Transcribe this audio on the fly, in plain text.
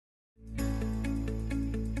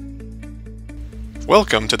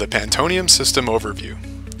Welcome to the Pantonium System Overview.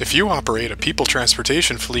 If you operate a people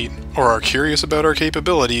transportation fleet or are curious about our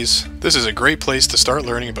capabilities, this is a great place to start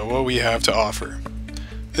learning about what we have to offer.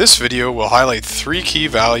 This video will highlight 3 key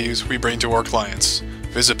values we bring to our clients: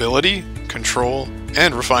 visibility, control,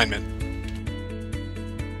 and refinement.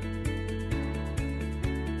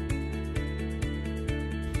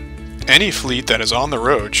 Any fleet that is on the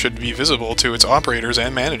road should be visible to its operators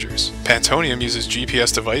and managers. Pantonium uses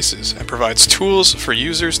GPS devices and provides tools for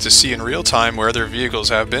users to see in real time where their vehicles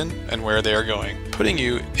have been and where they are going, putting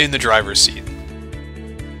you in the driver's seat.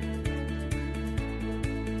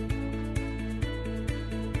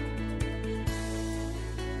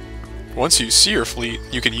 Once you see your fleet,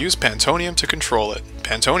 you can use Pantonium to control it.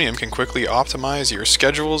 Pantonium can quickly optimize your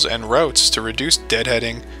schedules and routes to reduce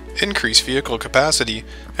deadheading, increase vehicle capacity,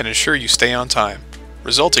 and ensure you stay on time,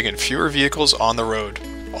 resulting in fewer vehicles on the road.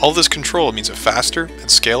 All this control means a faster and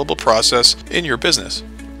scalable process in your business.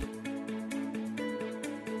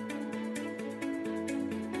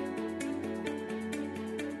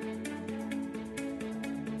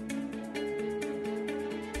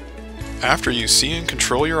 After you see and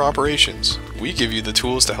control your operations, we give you the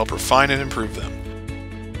tools to help refine and improve them.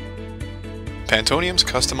 Pantonium's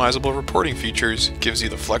customizable reporting features gives you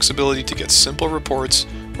the flexibility to get simple reports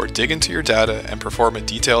or dig into your data and perform a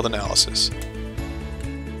detailed analysis.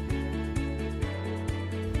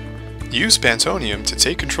 Use Pantonium to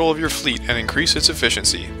take control of your fleet and increase its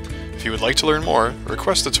efficiency. If you would like to learn more,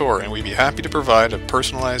 request a tour and we'd be happy to provide a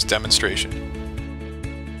personalized demonstration.